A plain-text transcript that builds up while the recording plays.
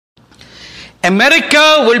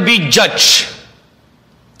America will be judged.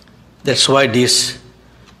 That's why this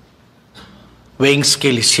weighing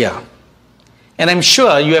scale is here. And I'm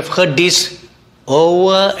sure you have heard this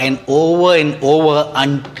over and over and over,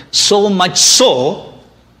 and so much so,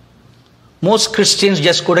 most Christians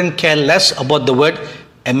just couldn't care less about the word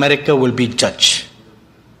America will be judged.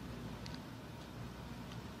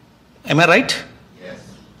 Am I right?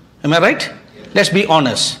 Yes. Am I right? Yes. Let's be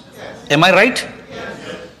honest. Yes. Am I right?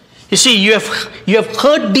 Yes. You see, you have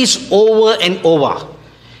heard this over and over.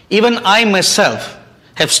 Even I myself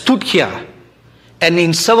have stood here and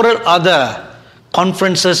in several other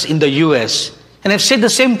conferences in the US and have said the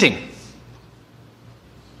same thing.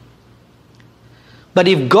 But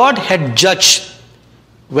if God had judged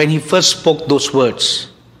when He first spoke those words,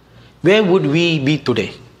 where would we be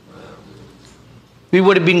today? We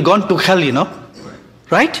would have been gone to hell,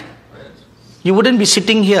 right? You wouldn't be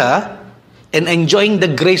sitting here and enjoying the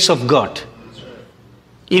grace of God.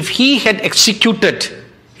 If He had executed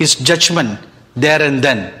His judgment there and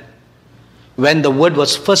then, when the word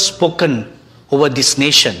was first spoken over this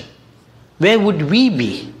nation, where would we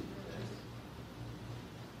be?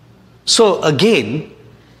 So again,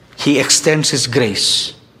 He extends His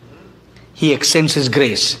grace. He extends His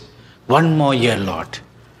grace. One more year, Lord.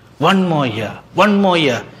 One more year. One more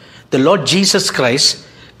year. The Lord Jesus Christ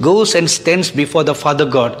goes and stands before the Father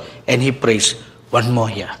God and He prays, one more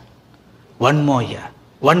year. One more year.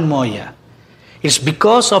 One more year. It's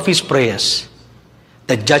because of His prayers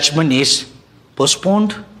the judgment is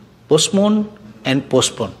postponed, postponed, and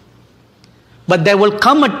postponed. But there will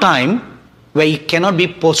come a time where it cannot be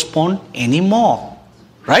postponed anymore.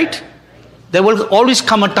 Right? There will always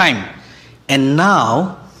come a time. And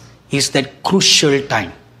now is that crucial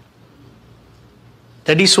time.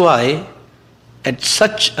 That is why at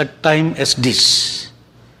such a time as this,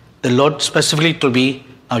 the Lord specifically told me,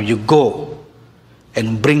 now you go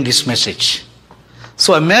and bring this message.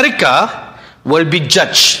 So America will be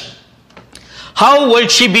judged. How will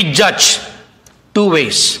she be judged? Two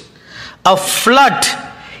ways. A flood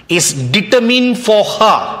is determined for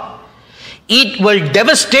her. It will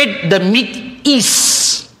devastate the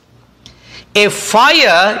Mid-East. A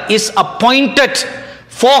fire is appointed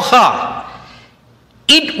for her.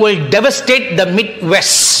 It will devastate the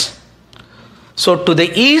Midwest. So to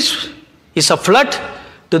the east is a flood,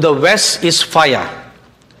 to the west is fire.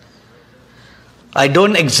 I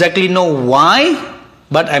don't exactly know why,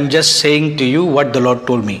 but I'm just saying to you what the Lord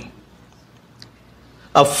told me.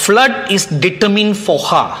 A flood is determined for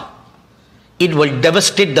her. It will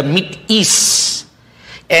devastate the Mid-East.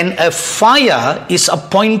 And a fire is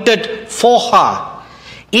appointed for her.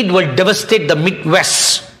 It will devastate the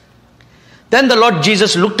Midwest. Then the Lord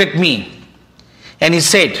Jesus looked at me and He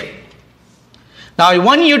said, now I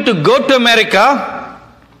want you to go to America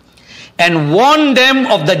and warn them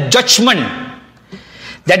of the judgment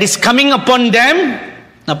that is coming upon them.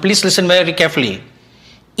 Now please listen very carefully.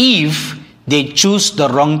 If they choose the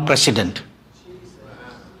wrong president.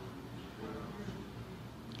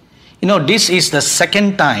 This is the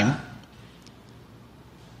second time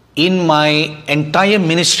in my entire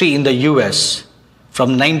ministry in the US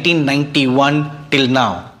from 1991 till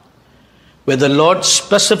now, where the Lord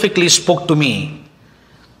specifically spoke to me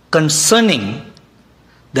concerning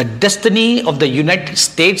the destiny of the United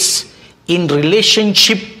States in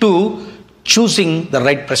relationship to choosing the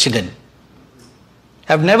right president.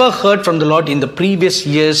 I've never heard from the Lord in the previous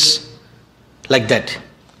years like that.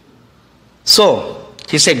 So,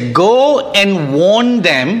 He said, go and warn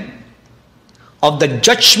them of the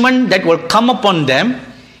judgment that will come upon them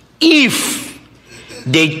if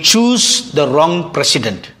they choose the wrong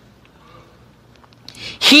president.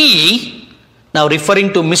 He, now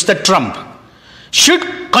referring to Mr. Trump, should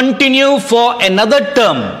continue for another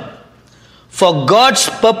term for God's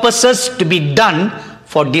purposes to be done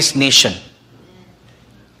for this nation.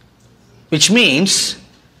 Which means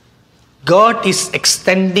God is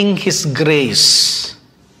extending His grace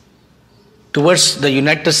towards the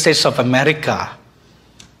United States of America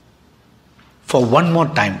for one more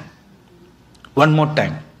time. One more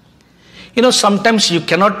time. Sometimes you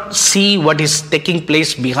cannot see what is taking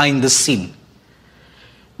place behind the scene.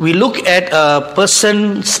 We look at a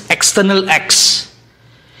person's external acts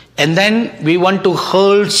and then we want to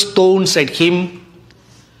hurl stones at him,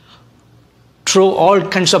 throw all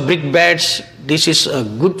kinds of brickbats. This is a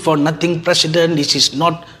good for nothing president. This is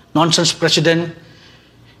not nonsense president.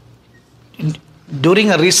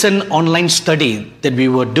 During a recent online study that we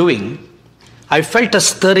were doing, I felt a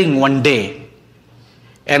stirring one day.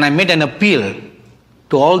 And I made an appeal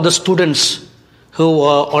to all the students who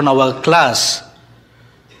were on our class.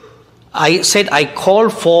 I said I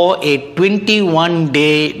called for a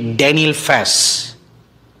 21-day Daniel fast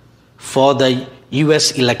for the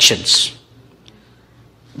US elections,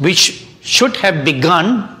 which should have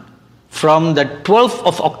begun from the 12th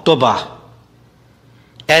of October,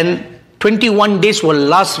 and 21 days will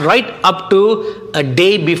last right up to a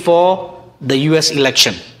day before the US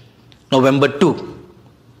election, November 2.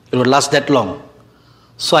 It will last that long.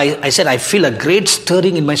 So I said, I feel a great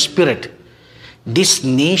stirring in my spirit. This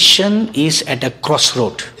nation is at a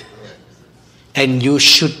crossroad, and you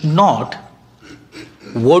should not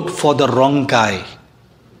vote for the wrong guy.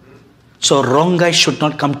 So wrong guy should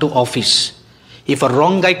not come to office. If a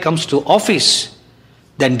wrong guy comes to office,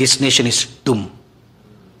 then this nation is doomed.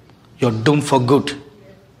 You're doomed for good.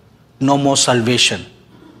 No more salvation.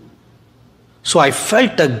 So I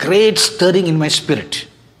felt a great stirring in my spirit.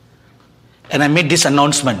 And I made this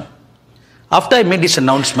announcement. After I made this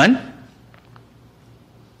announcement,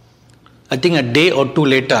 I think a day or two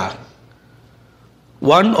later,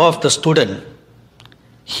 one of the students,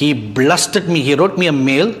 he blasted me. He wrote me a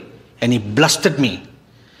mail and he blasted me.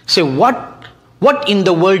 Say, what in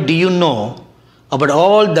the world do you know about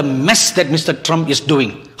all the mess that Mr. Trump is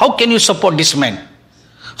doing? How can you support this man?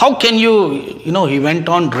 How can you, he went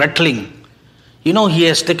on rattling. He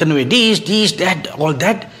has taken away this, that, all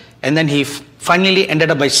that. And then he finally ended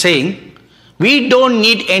up by saying, we don't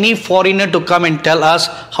need any foreigner to come and tell us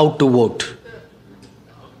how to vote.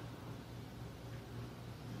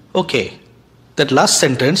 Okay, that last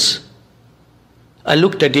sentence, I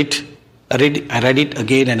looked at it, I read it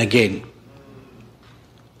again and again.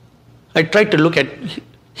 I tried to look at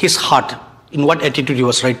his heart, in what attitude he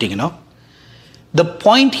was writing, The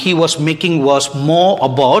point he was making was more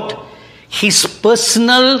about his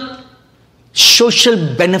personal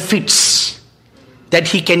social benefits that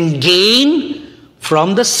he can gain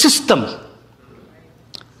from the system.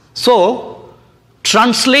 So,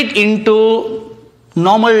 translate into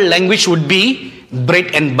normal language would be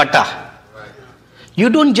bread and butter. You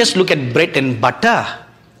don't just look at bread and butter.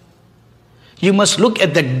 You must look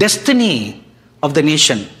at the destiny of the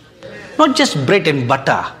nation. Not just bread and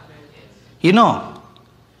butter.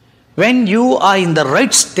 When you are in the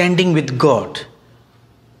right standing with God,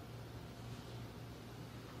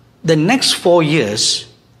 the next 4 years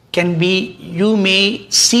can be, you may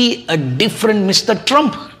see a different Mr.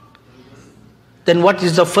 Trump than what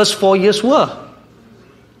is the first 4 years were.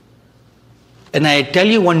 And I tell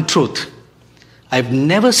you one truth, I've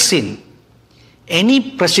never seen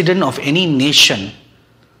any president of any nation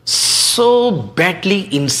so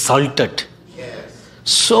badly insulted,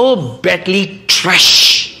 so badly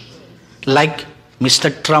trashed like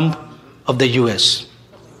Mr. Trump of the US.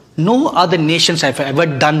 No other nations have ever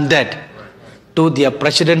done that to their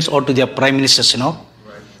presidents or to their prime ministers,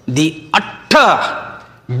 The utter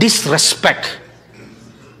disrespect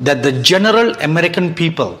that the general American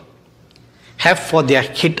people have for their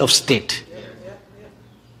head of state.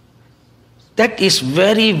 That is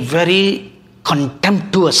very, very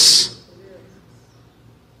contemptuous.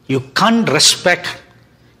 You can't respect,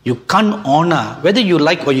 you can't honor, whether you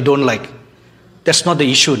like or you don't like. That's not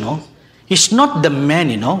the issue, It's not the man,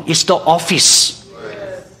 it's the office.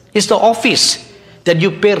 It's the office that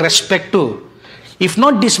you pay respect to. If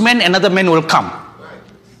not this man, another man will come.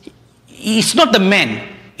 It's not the man,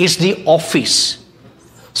 it's the office.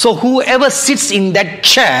 So whoever sits in that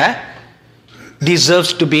chair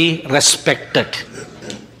deserves to be respected,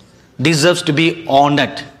 deserves to be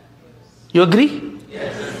honored. You agree?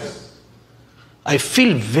 Yes. I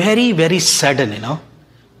feel very, very saddened,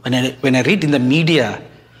 when I read in the media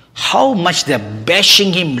how much they're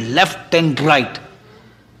bashing him left and right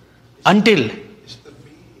until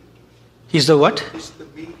he's the what? It's the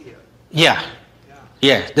media. Yeah,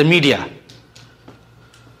 the media.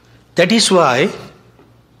 That is why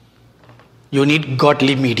you need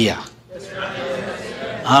godly media.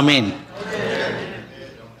 Amen.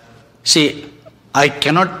 See, I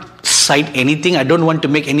cannot cite anything. I don't want to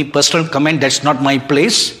make any personal comment. That's not my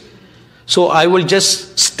place. So I will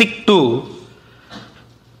just stick to.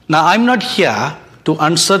 Now, I'm not here to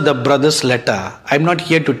answer the brother's letter. I'm not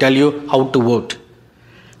here to tell you how to vote.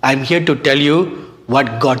 I'm here to tell you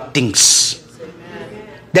what God thinks.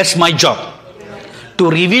 That's my job. To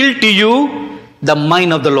reveal to you the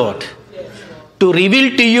mind of the Lord. To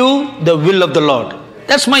reveal to you the will of the Lord.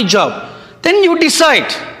 That's my job. Then you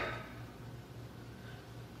decide.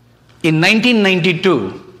 In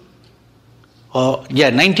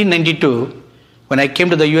 1992, when I came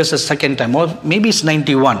to the US a second time, or maybe it's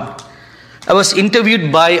 91, I was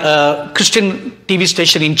interviewed by a Christian TV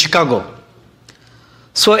station in Chicago.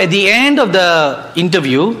 So at the end of the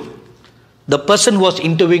interview, the person who was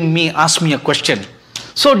interviewing me asked me a question.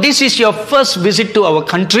 So this is your first visit to our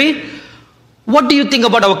country. What do you think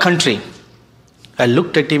about our country? I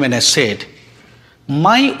looked at him and I said,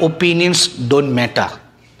 my opinions don't matter.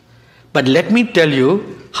 But let me tell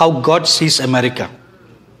you how God sees America.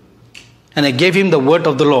 And I gave him the word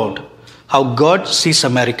of the Lord, how God sees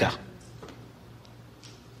America.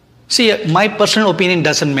 See, my personal opinion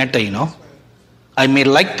doesn't matter, I may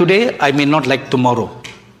like today, I may not like tomorrow.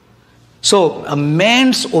 So a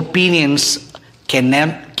man's opinions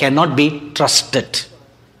cannot be trusted.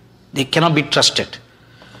 They cannot be trusted.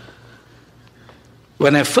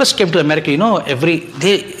 When I first came to America,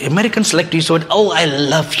 Americans like to use the word, oh, I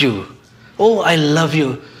love you. Oh, I love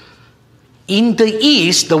you. In the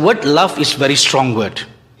East, the word love is very strong word.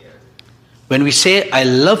 When we say, I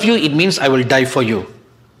love you, it means I will die for you.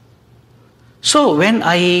 So when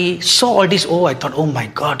I saw all this, I thought, oh my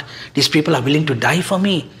God, these people are willing to die for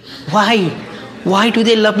me. Why? Why do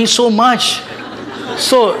they love me so much?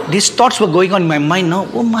 So these thoughts were going on in my mind now.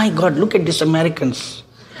 Oh my God, look at these Americans.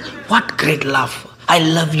 What great love. I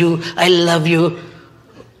love you. I love you.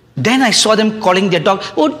 Then I saw them calling their dog,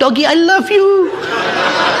 oh doggy, I love you.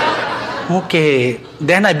 Okay.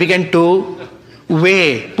 Then I began to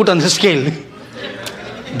put on the scale.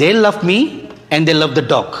 They love me and they love the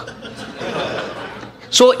dog.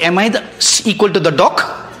 So am I equal to the dog?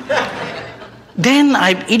 Then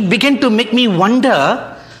it began to make me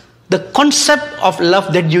wonder the concept of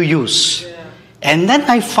love that you use. And then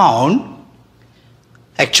I found,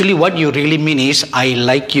 actually what you really mean is, I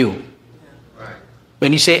like you.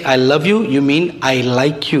 When you say, I love you, you mean, I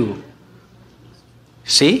like you.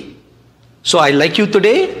 See? So I like you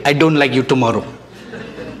today, I don't like you tomorrow.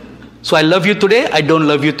 So I love you today, I don't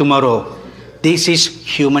love you tomorrow. This is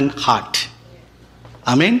human heart.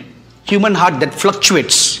 Amen? Human heart that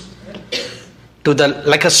fluctuates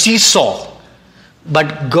like a seesaw.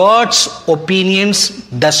 But God's opinions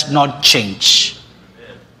does not change.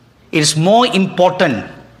 It is more important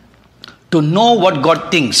to know what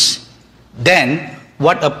God thinks than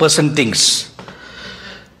what a person thinks.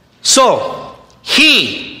 So,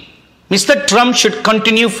 Mr. Trump should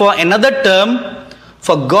continue for another term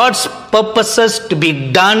for God's purposes to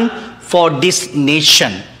be done for this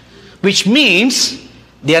nation. Which means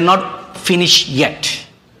they are not finished yet.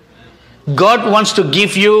 God wants to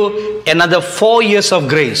give you another 4 years of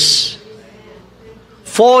grace.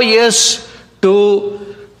 4 years to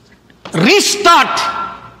restart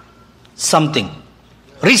something.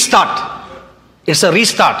 Restart. It's a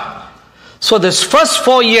restart. So this first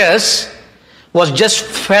 4 years was just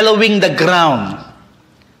following the ground.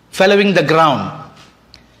 Following the ground.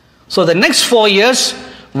 So the next 4 years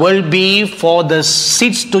will be for the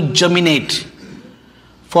seeds to germinate,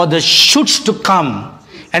 for the shoots to come,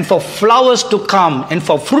 and for flowers to come, and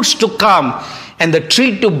for fruits to come, and the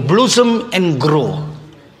tree to blossom and grow.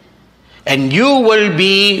 And you will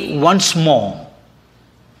be once more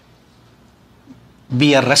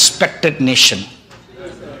be a respected nation.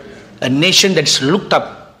 A nation that's looked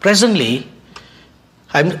up. Presently,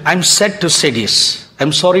 I'm sad to say this.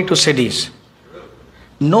 I'm sorry to say this.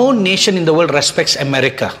 No nation in the world respects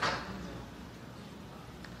America.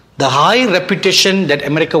 The high reputation that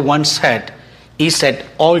America once had is at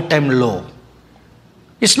all-time low.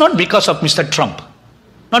 It's not because of Mr. Trump.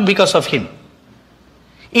 Not because of him.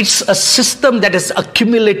 It's a system that has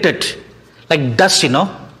accumulated like dust,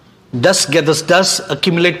 Dust gathers dust,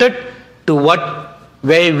 accumulated to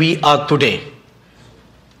where we are today.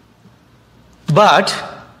 But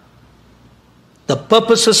the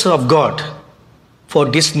purposes of God for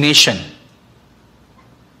this nation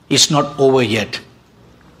is not over yet.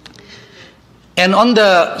 And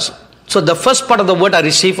so the first part of the word I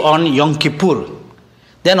received on Yom Kippur.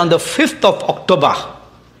 Then on the 5th of October,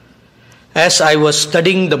 as I was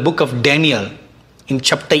studying the book of Daniel in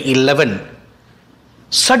chapter 11,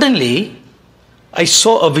 suddenly I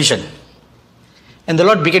saw a vision. And the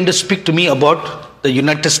Lord began to speak to me about the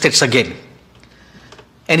United States again.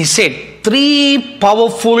 And he said, 3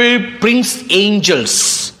 powerful prince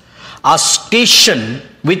angels are stationed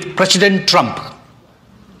with President Trump.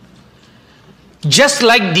 Just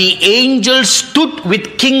like the angels stood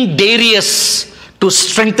with King Darius to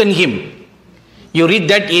strengthen him. You read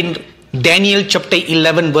that in Daniel chapter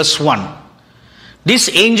 11 verse 1. This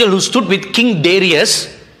angel who stood with King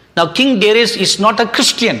Darius, now King Darius is not a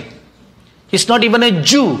Christian. He's not even a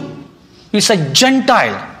Jew. He's a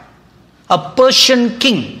Gentile. A Persian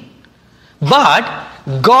king. But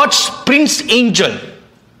God's prince angel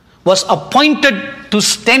was appointed to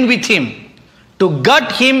stand with him, to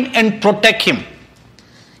guard him and protect him.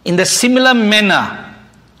 In the similar manner,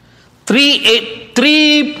 3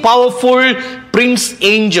 three powerful prince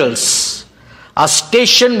angels are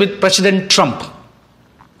stationed with President Trump.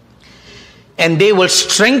 And they will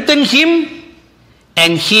strengthen him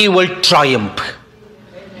and he will triumph.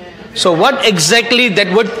 So what exactly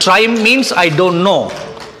that word triumph means, I don't know.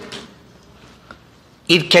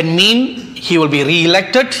 It can mean he will be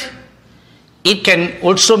re-elected. It can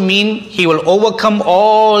also mean he will overcome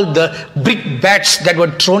all the brickbats that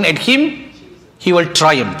were thrown at him. He will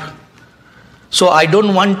triumph. So I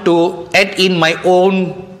don't want to add in my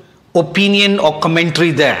own opinion or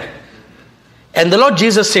commentary there. And the Lord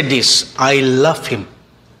Jesus said this, I love him.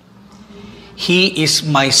 He is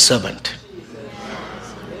my servant.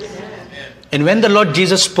 And when the Lord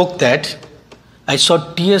Jesus spoke that, I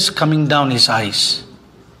saw tears coming down his eyes.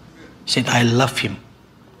 He said, I love him.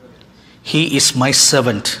 He is my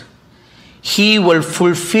servant. He will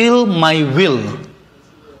fulfill my will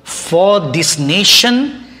for this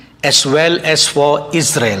nation as well as for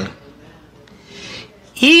Israel.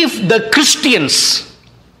 If the Christians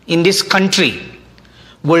in this country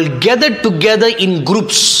will gather together in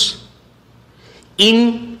groups,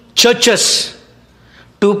 in churches,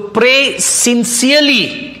 to pray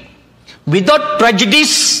sincerely, without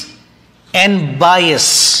prejudice and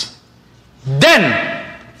bias, then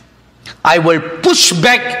I will push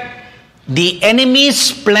back the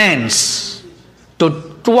enemy's plans to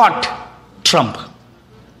thwart Trump.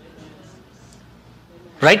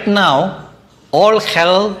 Right now, all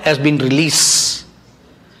hell has been released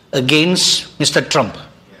against Mr. Trump.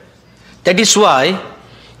 That is why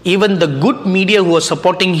even the good media who are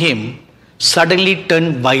supporting him suddenly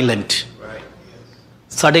turned violent.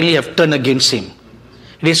 Suddenly have turned against him.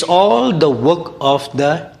 It is all the work of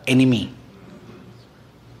the enemy.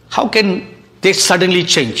 How can they suddenly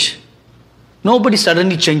change? Nobody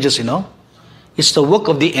suddenly changes, It's the work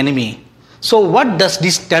of the enemy. So what does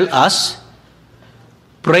this tell us?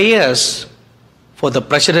 Prayers for the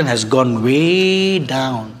president has gone way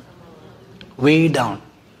down. Way down.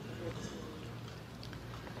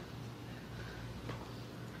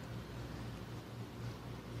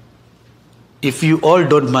 If you all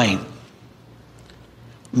don't mind,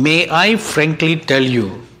 may I frankly tell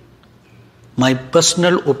you my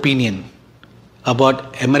personal opinion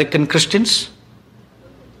about American Christians?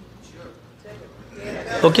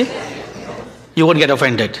 Okay? You won't get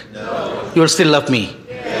offended. No. You will still love me.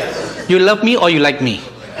 Yes. You love me or you like me?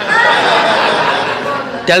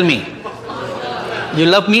 Tell me. You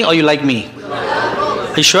love me or you like me?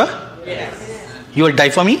 Are you sure? Yes. You will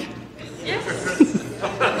die for me? Yes.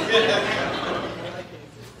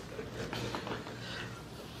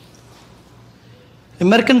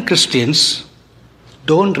 American Christians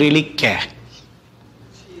don't really care.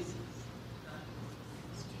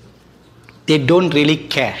 They don't really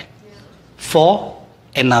care for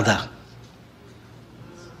another.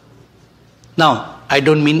 Now, I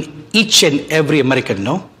don't mean each and every American,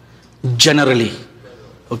 no. Generally.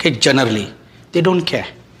 Okay, generally. They don't care.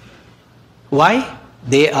 Why?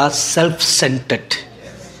 They are self-centered.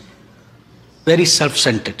 Very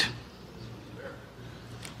self-centered.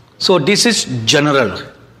 So this is general.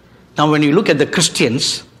 Now when you look at the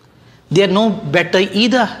Christians, they are no better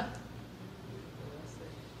either.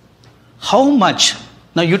 How much?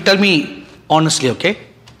 Now you tell me honestly, okay?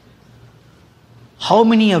 How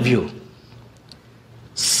many of you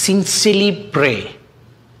sincerely pray,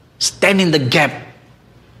 stand in the gap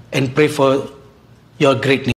and pray for your great nation?